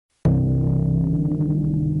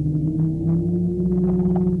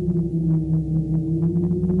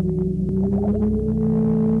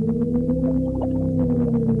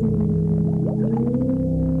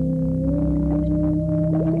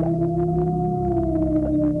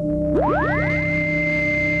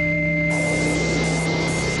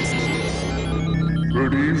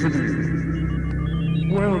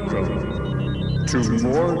to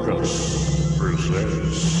Morgus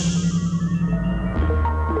Presents.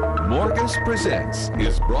 Morgus Presents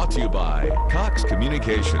is brought to you by Cox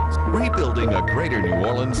Communications, rebuilding a greater New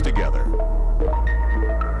Orleans together.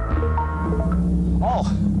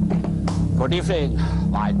 Oh, good evening,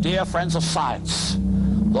 my dear friends of science,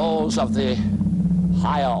 those of the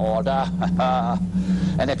higher order.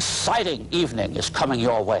 An exciting evening is coming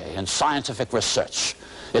your way in scientific research.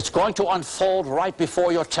 It's going to unfold right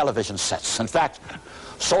before your television sets. In fact,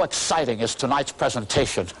 so exciting is tonight's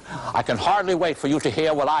presentation, I can hardly wait for you to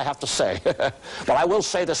hear what I have to say. But I will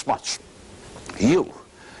say this much. You,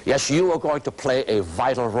 yes, you are going to play a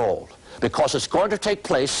vital role, because it's going to take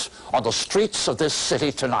place on the streets of this city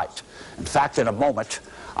tonight. In fact, in a moment,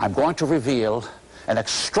 I'm going to reveal an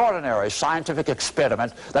extraordinary scientific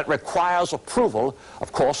experiment that requires approval,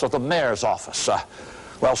 of course, of the mayor's office.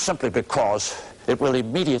 Well, simply because it will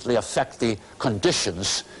immediately affect the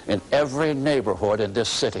conditions in every neighborhood in this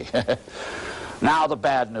city. Now, the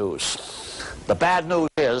bad news. The bad news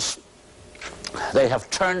is they have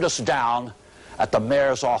turned us down at the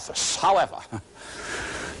mayor's office. However,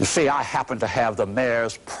 you see, I happen to have the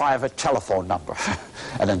mayor's private telephone number.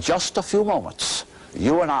 And in just a few moments,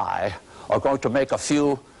 you and I are going to make a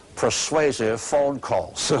few persuasive phone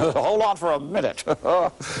calls. Hold on for a minute.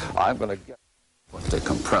 I'm going to get the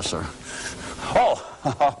compressor.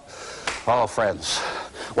 Oh, friends,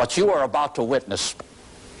 what you are about to witness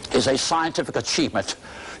is a scientific achievement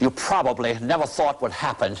you probably never thought would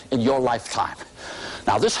happen in your lifetime.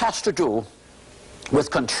 Now, this has to do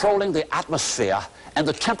with controlling the atmosphere and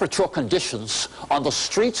the temperature conditions on the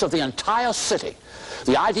streets of the entire city.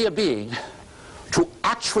 The idea being to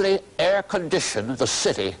actually air condition the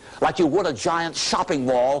city like you would a giant shopping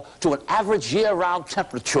mall to an average year-round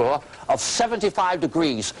temperature of 75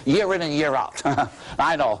 degrees year in and year out.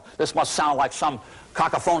 I know, this must sound like some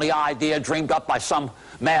cacophony idea dreamed up by some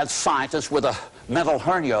mad scientist with a mental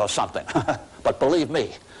hernia or something. But believe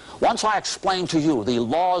me, once I explain to you the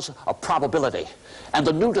laws of probability and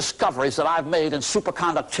the new discoveries that I've made in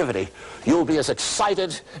superconductivity, you'll be as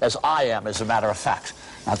excited as I am, as a matter of fact.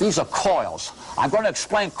 Now, these are coils. I'm going to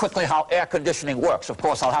explain quickly how air conditioning works. Of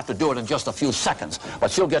course, I'll have to do it in just a few seconds,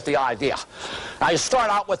 but you'll get the idea. Now, you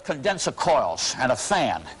start out with condenser coils and a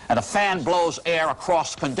fan blows air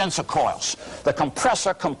across condenser coils. The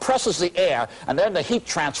compressor compresses the air, and then the heat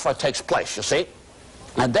transfer takes place, you see?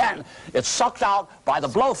 And then it's sucked out by the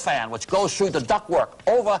blow fan, which goes through the ductwork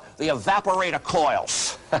over the evaporator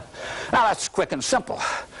coils. Now, that's quick and simple.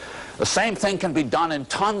 The same thing can be done in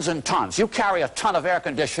tons and tons. You carry a ton of air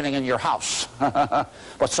conditioning in your house.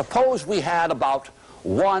 But suppose we had about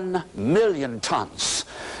 1 million tons.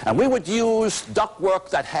 And we would use ductwork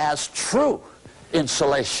that has true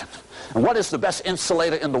insulation. And what is the best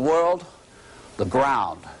insulator in the world? The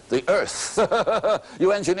ground, the earth.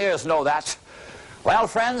 You engineers know that. Well,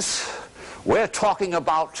 friends, we're talking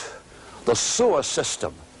about the sewer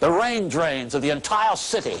system, the rain drains of the entire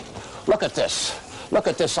city. Look at this. Look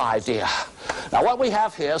at this idea. Now, what we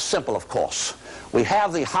have here is simple, of course. We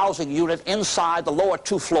have the housing unit inside the lower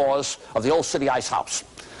 2 floors of the old city ice house.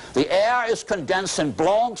 The air is condensed and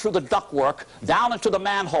blown through the ductwork down into the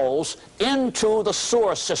manholes into the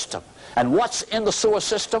sewer system. And what's in the sewer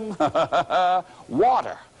system?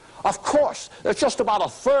 Water. Of course, there's just about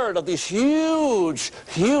 1/3 of these huge,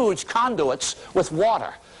 huge conduits with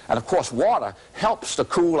water. And of course, water helps to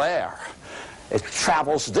cool air. It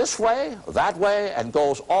travels this way, that way, and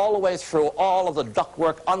goes all the way through all of the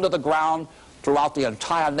ductwork under the ground throughout the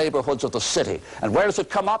entire neighborhoods of the city. And where does it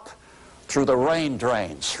come up? Through the rain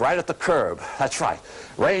drains, right at the curb. That's right.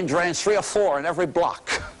 Rain drains 3 or 4 in every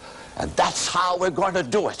block. And that's how we're going to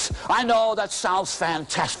do it. I know that sounds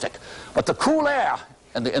fantastic, but the cool air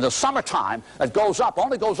in the summertime, it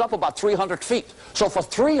only goes up about 300 feet. So for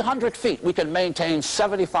 300 feet, we can maintain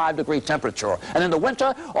 75-degree temperature. And in the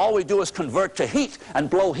winter, all we do is convert to heat and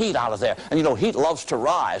blow heat out of there. And you know, heat loves to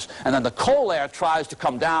rise. And then the cold air tries to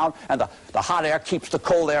come down, and the hot air keeps the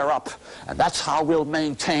cold air up. And that's how we'll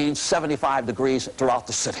maintain 75 degrees throughout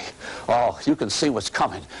the city. Oh, you can see what's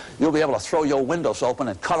coming. You'll be able to throw your windows open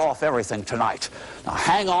and cut off everything tonight. Now,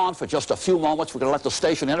 hang on for just a few moments. We're going to let the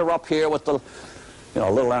station interrupt here with a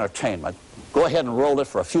little entertainment. Go ahead and roll it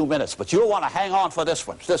for a few minutes, but you'll want to hang on for this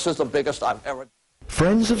one. This is the biggest I've ever...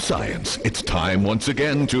 Friends of science, it's time once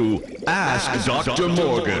again to Ask Dr.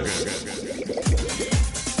 Morgus.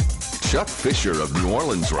 Chuck Fisher of New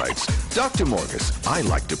Orleans writes, Dr. Morgus, I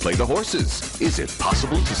like to play the horses. Is it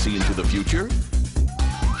possible to see into the future?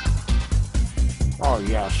 Oh,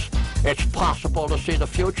 yes. It's possible to see the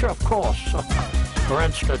future, of course. For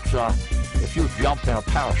instance, if you jumped in a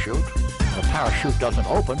parachute, and the parachute doesn't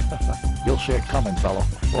open, you'll see it coming, fellow.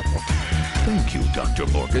 Thank you, Dr.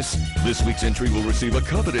 Morgus. This week's entry will receive a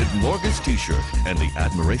coveted Morgus t-shirt and the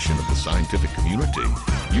admiration of the scientific community.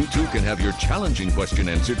 You too can have your challenging question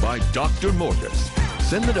answered by Dr. Morgus.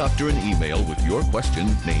 Send the doctor an email with your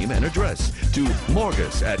question, name, and address to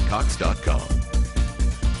morgus@cox.com.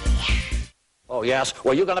 Oh, yes?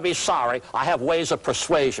 Well, you're going to be sorry. I have ways of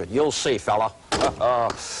persuasion. You'll see, fella.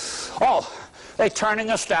 Oh, they're turning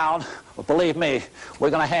us down. Well, believe me, we're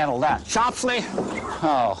going to handle that. Chopsley?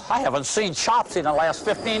 Oh, I haven't seen Chopsley in the last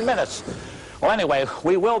 15 minutes. Well, anyway,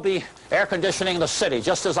 we will be air conditioning the city,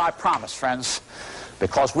 just as I promised, friends,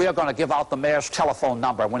 because we are going to give out the mayor's telephone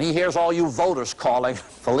number. When he hears all you voters calling,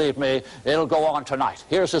 believe me, it'll go on tonight.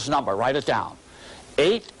 Here's his number. Write it down.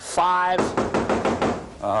 85...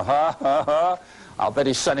 I'll bet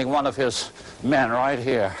he's sending one of his men right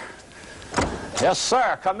here. Yes,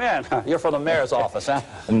 sir, come in. You're from the mayor's office, huh?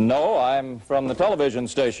 No, I'm from the television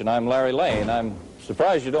station. I'm Larry Lane. I'm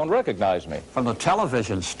surprised you don't recognize me. From the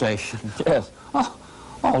television station? Yes.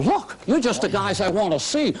 Oh, look, you're just the guys I want to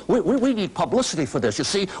see. We need publicity for this. You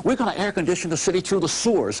see, we're going to air condition the city through the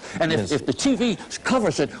sewers. And if the TV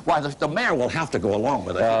covers it, why, the mayor will have to go along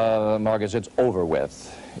with it. Morgus, it's over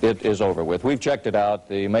with. It is over with. We've checked it out.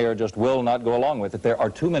 The mayor just will not go along with it. There are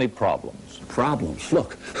too many problems. Problems?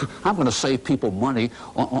 Look, I'm going to save people money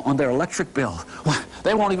on their electric bill. Well,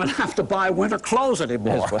 they won't even have to buy winter clothes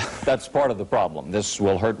anymore. Yes, well, that's part of the problem. This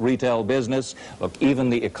will hurt retail business. Look, even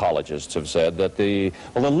the ecologists have said that the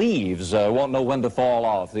leaves won't know when to fall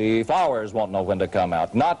off. The flowers won't know when to come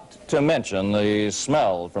out. Not to mention the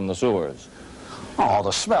smell from the sewers. Oh,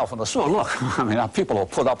 the smell from the sewer. Look, I mean, people will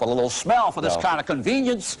put up a little smell for this kind of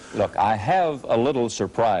convenience. Look, I have a little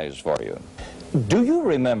surprise for you. Do you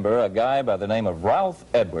remember a guy by the name of Ralph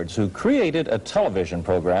Edwards who created a television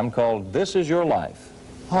program called This Is Your Life?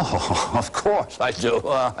 Oh, of course I do.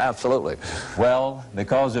 Absolutely. Well,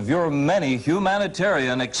 because of your many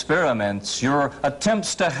humanitarian experiments, your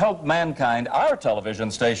attempts to help mankind, our television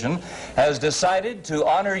station has decided to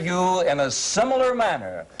honor you in a similar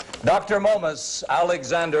manner. Dr. Momus,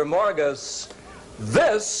 Alexander Morgus,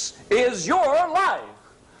 this is your life.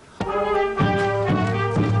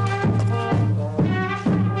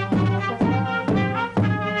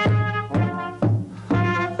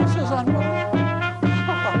 This is unbelievable.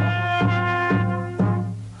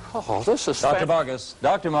 Oh, this is Dr.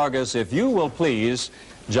 Morgus, if you will please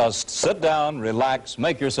just sit down, relax,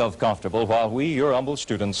 make yourself comfortable while we, your humble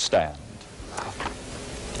students, stand.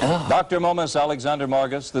 Dr. Momus Alexander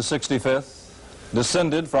Morgus, the 65th,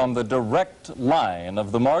 descended from the direct line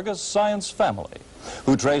of the Morgus science family,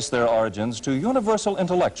 who traced their origins to universal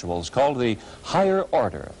intellectuals called the Higher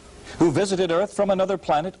Order, who visited Earth from another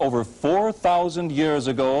planet over 4,000 years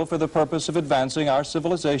ago for the purpose of advancing our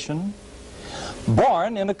civilization.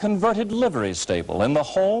 Born in a converted livery stable in the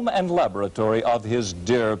home and laboratory of his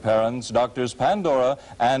dear parents, Drs. Pandora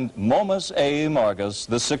and Momus A. Morgus,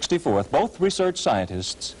 the 64th, both research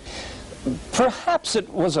scientists. Perhaps it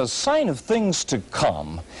was a sign of things to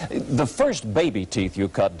come. The first baby teeth you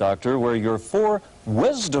cut, Doctor, were your 4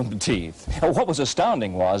 wisdom teeth. What was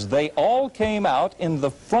astounding was they all came out in the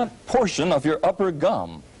front portion of your upper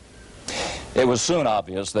gum. It was soon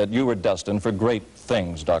obvious that you were destined for great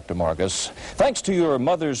things, Dr. Morgus. Thanks to your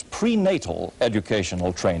mother's prenatal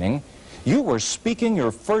educational training, you were speaking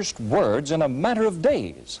your first words in a matter of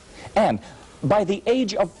days. And by the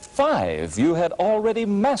age of 5, you had already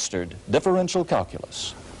mastered differential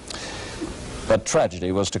calculus. But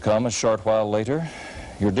tragedy was to come a short while later.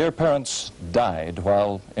 Your dear parents died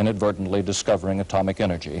while inadvertently discovering atomic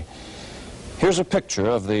energy. Here's a picture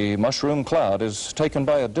of the mushroom cloud as taken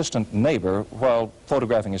by a distant neighbor while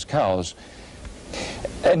photographing his cows.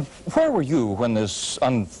 And where were you when this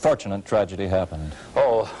unfortunate tragedy happened?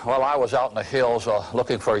 Oh, well, I was out in the hills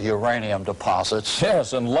looking for uranium deposits.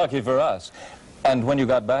 Yes, and lucky for us. And when you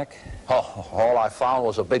got back? Oh, all I found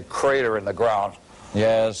was a big crater in the ground.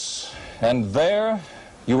 Yes, and there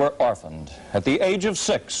you were orphaned at the age of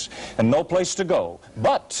 6 and no place to go.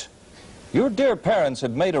 But your dear parents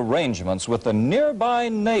had made arrangements with a nearby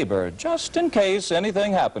neighbor just in case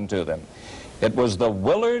anything happened to them. It was the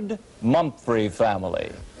Willard Mumphrey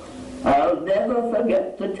family. I'll never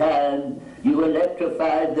forget the time you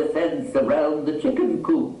electrified the fence around the chicken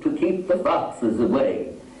coop to keep the foxes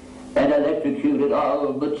away and electrocuted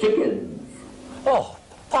all the chickens. Oh,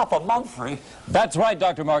 Papa Mumphrey. That's right,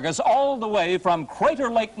 Dr. Morgus, all the way from Crater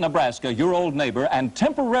Lake, Nebraska, your old neighbor and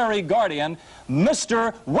temporary guardian,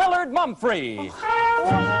 Mr. Willard Mumphrey. Papa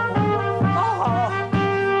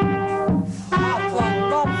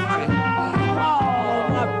Mumphrey. Oh,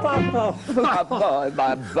 my Papa. Oh,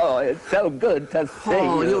 my boy, it's so good to see you.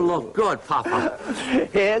 Oh, you look good, Papa.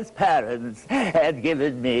 His parents had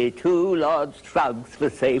given me 2 large trunks for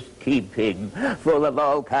safekeeping, full of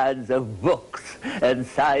all kinds of books and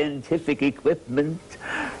scientific equipment.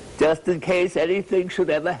 Just in case anything should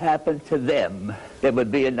ever happen to them, there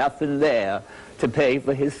would be enough in there to pay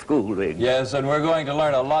for his schooling. Yes, and we're going to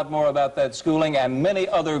learn a lot more about that schooling and many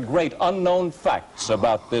other great unknown facts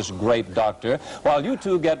about this great doctor while you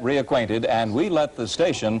two get reacquainted and we let the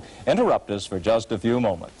station interrupt us for just a few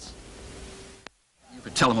moments. You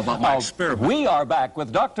could tell him about my experiment. We are back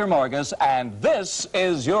with Dr. Morgus, and this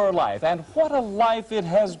is your life. And what a life it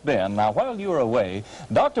has been. Now, while you were away,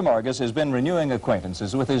 Dr. Morgus has been renewing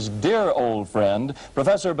acquaintances with his dear old friend,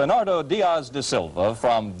 Professor Bernardo Diaz de Silva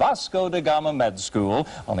from Vasco da Gama Med School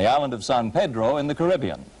on the island of San Pedro in the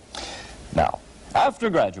Caribbean. Now, after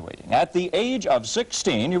graduating, at the age of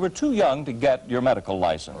 16, you were too young to get your medical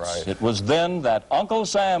license. Right. It was then that Uncle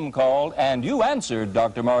Sam called, and you answered,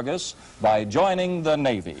 Dr. Morgus, by joining the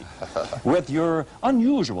Navy. With your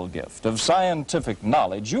unusual gift of scientific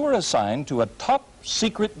knowledge, you were assigned to a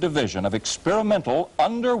top-secret division of experimental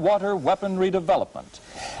underwater weaponry development.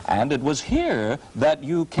 And it was here that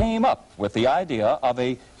you came up with the idea of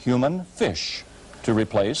a human fish to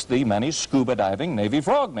replace the many scuba diving Navy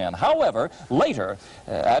frogmen. However, later,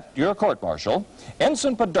 at your court-martial,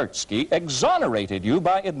 Ensign Poderski exonerated you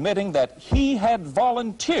by admitting that he had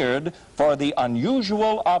volunteered for the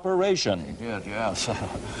unusual operation. He did, yes.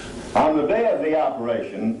 On the day of the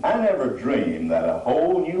operation, I never dreamed that a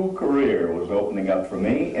whole new career was opening up for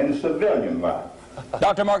me in civilian life.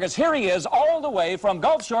 Dr. Morgus, here he is, all the way from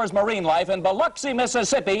Gulf Shores Marine Life in Biloxi,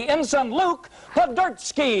 Mississippi, Ensign Luke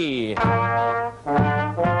Poderski.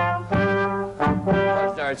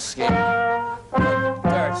 Poderski,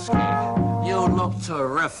 you look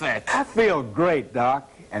terrific. I feel great,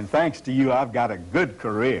 Doc. And thanks to you, I've got a good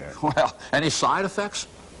career. Well, any side effects?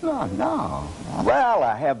 No. Well,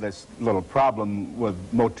 I have this little problem with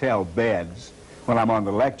motel beds when I'm on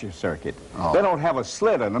the lecture circuit. Oh. They don't have a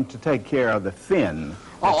slit in them to take care of the fin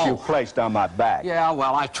that you placed on my back. Yeah,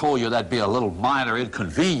 well, I told you that'd be a little minor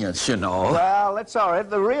inconvenience, you know. Well, that's all right.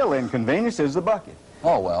 The real inconvenience is the bucket.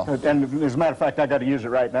 Oh, well. And as a matter of fact, I got to use it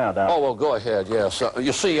right now, Doc. Oh, well, go ahead, yes.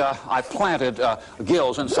 You see, I planted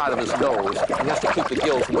gills inside of his nose. He has to keep the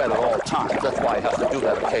gills wet at all times. That's why he has to do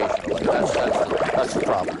that occasionally. That's the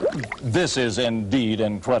problem. This is indeed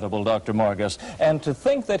incredible, Dr. Morgus. And to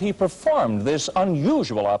think that he performed this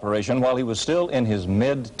unusual operation while he was still in his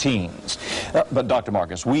mid-teens. But, Dr.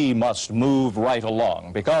 Morgus, we must move right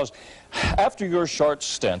along because after your short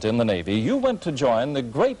stint in the Navy, you went to join the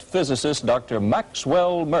great physicist Dr.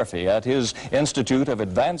 Maxwell Murphy at his Institute of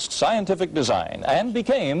Advanced Scientific Design and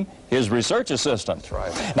became his research assistant. That's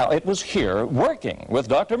right. Now, it was here, working with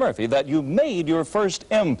Dr. Murphy, that you made your first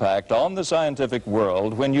impact on the scientific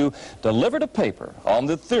world when you delivered a paper on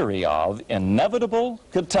the theory of inevitable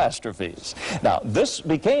catastrophes. Now, this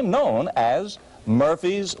became known as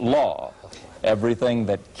Murphy's Law. Everything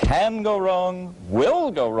that can go wrong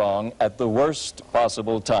will go wrong at the worst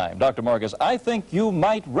possible time. Dr. Morgus, I think you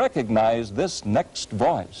might recognize this next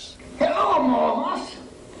voice. Hello, Momus.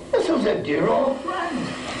 This is a dear old friend.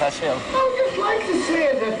 That's him. I would just like to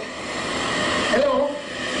say that... Hello?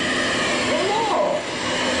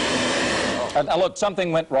 Hello? Now, look,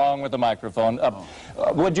 something went wrong with the microphone.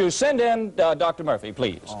 Would you send in Dr. Murphy,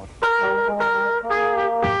 please?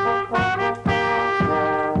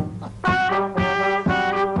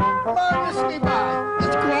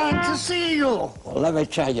 Well, let me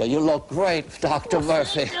tell you, you look great, Dr.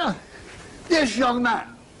 Murphy. This young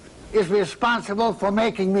man is responsible for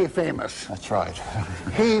making me famous. That's right.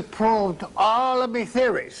 He proved all of my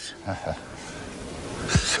theories.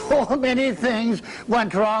 So many things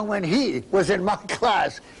went wrong when he was in my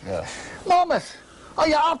class. Yes. Momus, are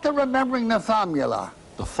you out there remembering the formula?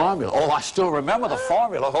 The formula? Oh, I still remember the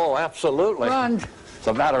formula. Oh, absolutely. And as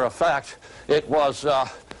a matter of fact, it was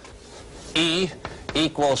E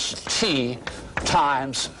equals T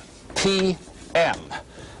times PM.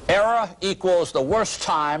 Error equals the worst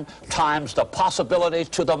time times the possibility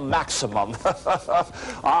to the maximum.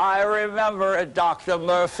 I remember it, Dr.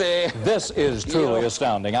 Murphy. This is truly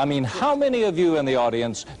astounding. I mean, how many of you in the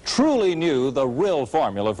audience truly knew the real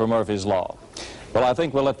formula for Murphy's Law? Well, I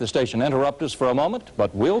think we'll let the station interrupt us for a moment,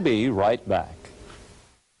 but we'll be right back.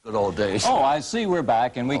 Good old days. Oh, I see we're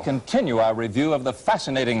back, and we continue our review of the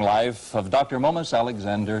fascinating life of Dr. Momus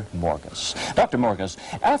Alexander Morgus. Dr. Morgus,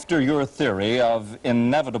 after your theory of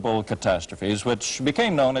inevitable catastrophes, which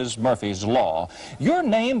became known as Murphy's Law, your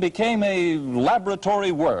name became a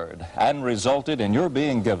laboratory word and resulted in your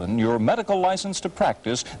being given your medical license to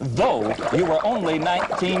practice, though you were only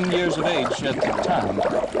 19 years of age at the time.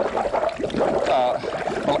 Well,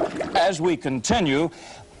 as we continue,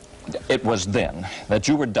 it was then that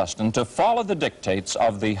you were destined to follow the dictates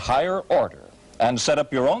of the higher order and set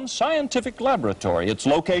up your own scientific laboratory. Its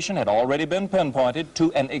location had already been pinpointed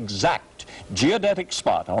to an exact geodetic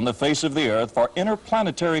spot on the face of the Earth for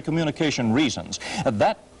interplanetary communication reasons.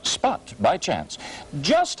 That spot, by chance,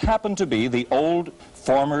 just happened to be the old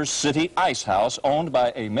former city ice house owned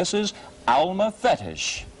by a Mrs. Alma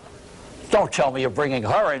Fetish. Don't tell me you're bringing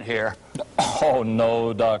her in here. Oh,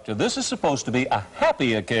 no, Doctor. This is supposed to be a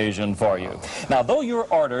happy occasion for you. Now, though your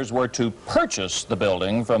orders were to purchase the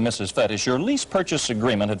building from Mrs. Fetish, your lease purchase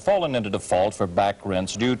agreement had fallen into default for back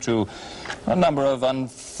rents due to a number of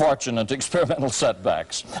unfortunate experimental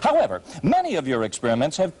setbacks. However, many of your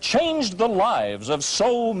experiments have changed the lives of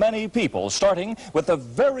so many people, starting with the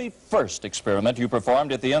very first experiment you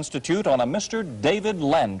performed at the Institute on a Mr. David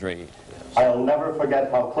Landry. I'll never forget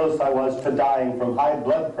how close I was to dying from high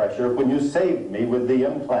blood pressure when you saved me with the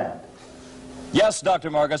implant. Yes, Dr.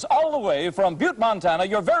 Morgus, all the way from Butte, Montana,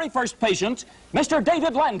 your very first patient, Mr.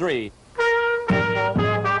 David Landry.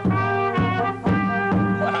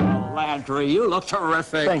 Well, Landry, you look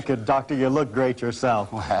terrific. Thank you, Doctor. You look great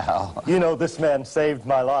yourself. Well. You know, this man saved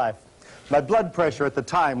my life. My blood pressure at the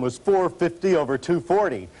time was 450 over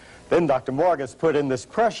 240. Then Dr. Morgus put in this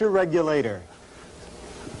pressure regulator.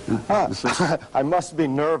 I must be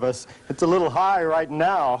nervous. It's a little high right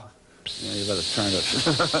now. Yeah, you better turn it.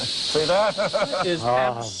 See that? That is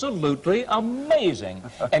absolutely amazing.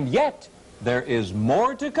 And yet, there is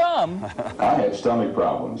more to come. I had stomach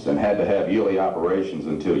problems and had to have yearly operations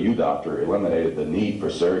until you, doctor, eliminated the need for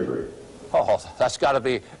surgery. Oh, that's got to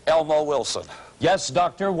be Elmo Wilson. Yes,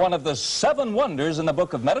 Doctor, one of the 7 wonders in the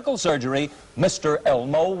book of medical surgery, Mr.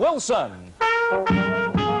 Elmo Wilson.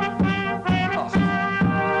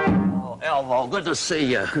 Elmo, good to see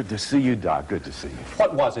you. Good to see you, Doc. Good to see you.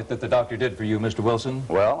 What was it that the doctor did for you, Mr. Wilson?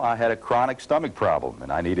 Well, I had a chronic stomach problem,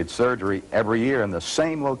 and I needed surgery every year in the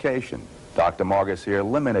same location. Dr. Morgus here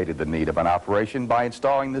eliminated the need of an operation by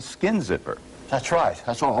installing the skin zipper. That's right.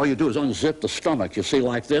 That's all you do is unzip the stomach. You see,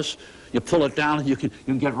 like this, you pull it down and you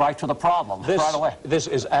can get right to the problem right away. This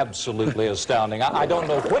is absolutely astounding. I don't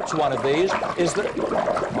know which one of these is the...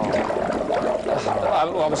 I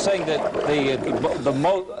was saying that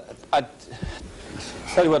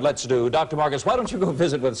tell you what let's do. Dr. Morgus, why don't you go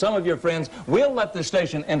visit with some of your friends? We'll let the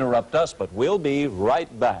station interrupt us, but we'll be right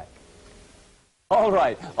back. All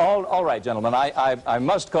right, gentlemen. I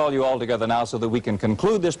must call you all together now so that we can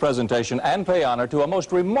conclude this presentation and pay honor to a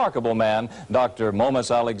most remarkable man, Dr.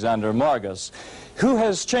 Momus Alexander Morgus, who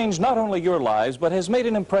has changed not only your lives, but has made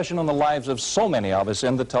an impression on the lives of so many of us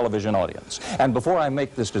in the television audience. And before I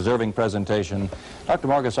make this deserving presentation, Dr.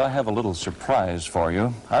 Morgus, I have a little surprise for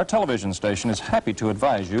you. Our television station is happy to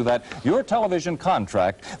advise you that your television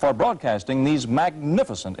contract for broadcasting these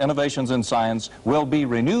magnificent innovations in science will be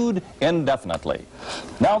renewed indefinitely.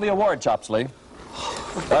 Now the award, Chopsley.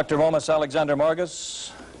 Dr. Momus Alexander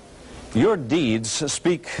Morgus, your deeds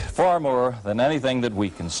speak far more than anything that we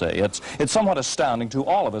can say. It's somewhat astounding to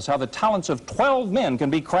all of us how the talents of 12 men can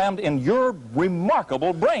be crammed in your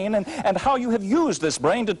remarkable brain, and how you have used this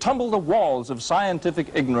brain to tumble the walls of scientific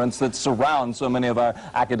ignorance that surround so many of our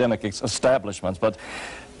academic establishments. But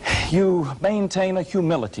you maintain a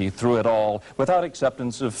humility through it all. Without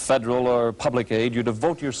acceptance of federal or public aid, you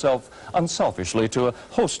devote yourself unselfishly to a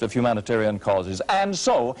host of humanitarian causes. And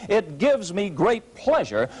so, it gives me great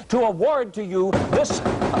pleasure to award to you this...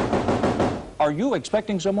 Are you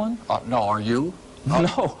expecting someone? No, are you?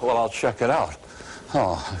 No. Well, I'll check it out.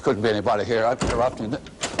 Oh, there couldn't be anybody here. I'm interrupting.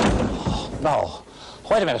 No.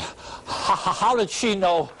 Wait a minute. How did she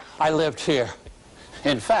know I lived here?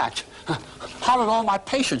 In fact, how did all my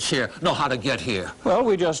patients here know how to get here? Well,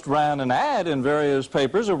 we just ran an ad in various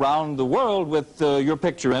papers around the world with your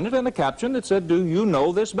picture in it and a caption that said, "Do you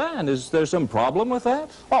know this band?" Is there some problem with that?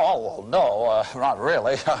 Oh, well, no, not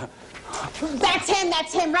really.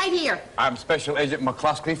 That's him right here. I'm Special Agent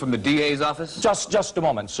McCluskey from the DA's office. Just a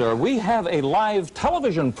moment, sir. We have a live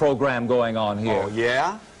television program going on here. Oh,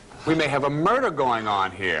 yeah? We may have a murder going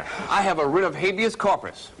on here. I have a writ of habeas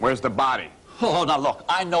corpus. Where's the body? Oh, now look,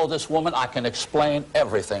 I know this woman. I can explain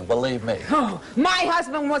everything, believe me. Oh, my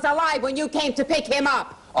husband was alive when you came to pick him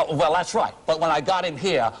up. Oh, well, that's right. But when I got him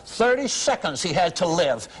here, 30 seconds he had to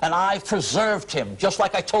live, and I preserved him, just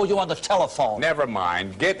like I told you on the telephone. Never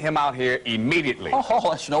mind. Get him out here immediately.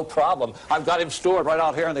 Oh, that's no problem. I've got him stored right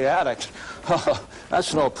out here in the attic. Oh,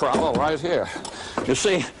 that's no problem, right here. You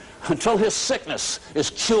see, until his sickness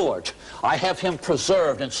is cured, I have him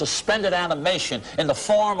preserved in suspended animation in the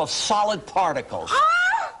form of solid particles.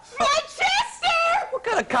 Ah! My Chester! What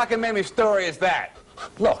kind of cockamamie story is that?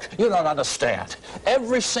 Look, you don't understand.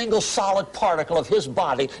 Every single solid particle of his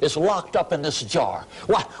body is locked up in this jar.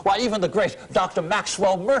 Why, even the great Dr.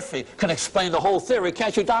 Maxwell Murphy can explain the whole theory,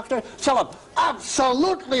 can't you, Doctor? Tell him.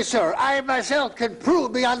 Absolutely, sir. I myself can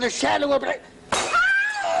prove beyond the shadow of...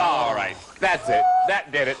 All right, that's it.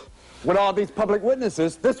 That did it. With all these public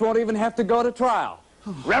witnesses, this won't even have to go to trial.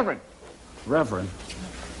 Reverend. Reverend?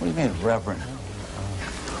 What do you mean, Reverend?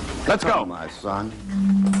 Let's go. My son.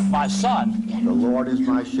 My son? The Lord is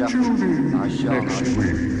my shepherd. I shall not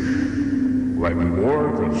fear. When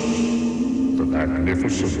Morgus, the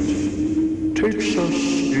Magnificent, takes us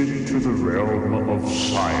into the realm of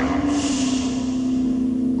science.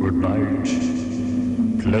 Good night.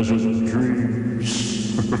 Pleasant dreams.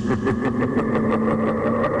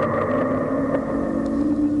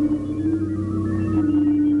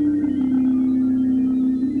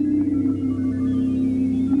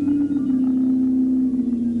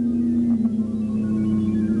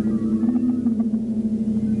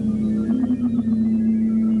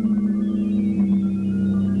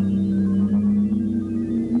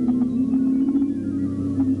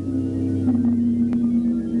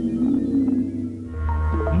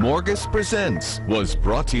 Morgus Presents was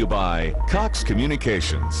brought to you by Cox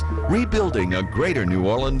Communications, rebuilding a greater New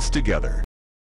Orleans together.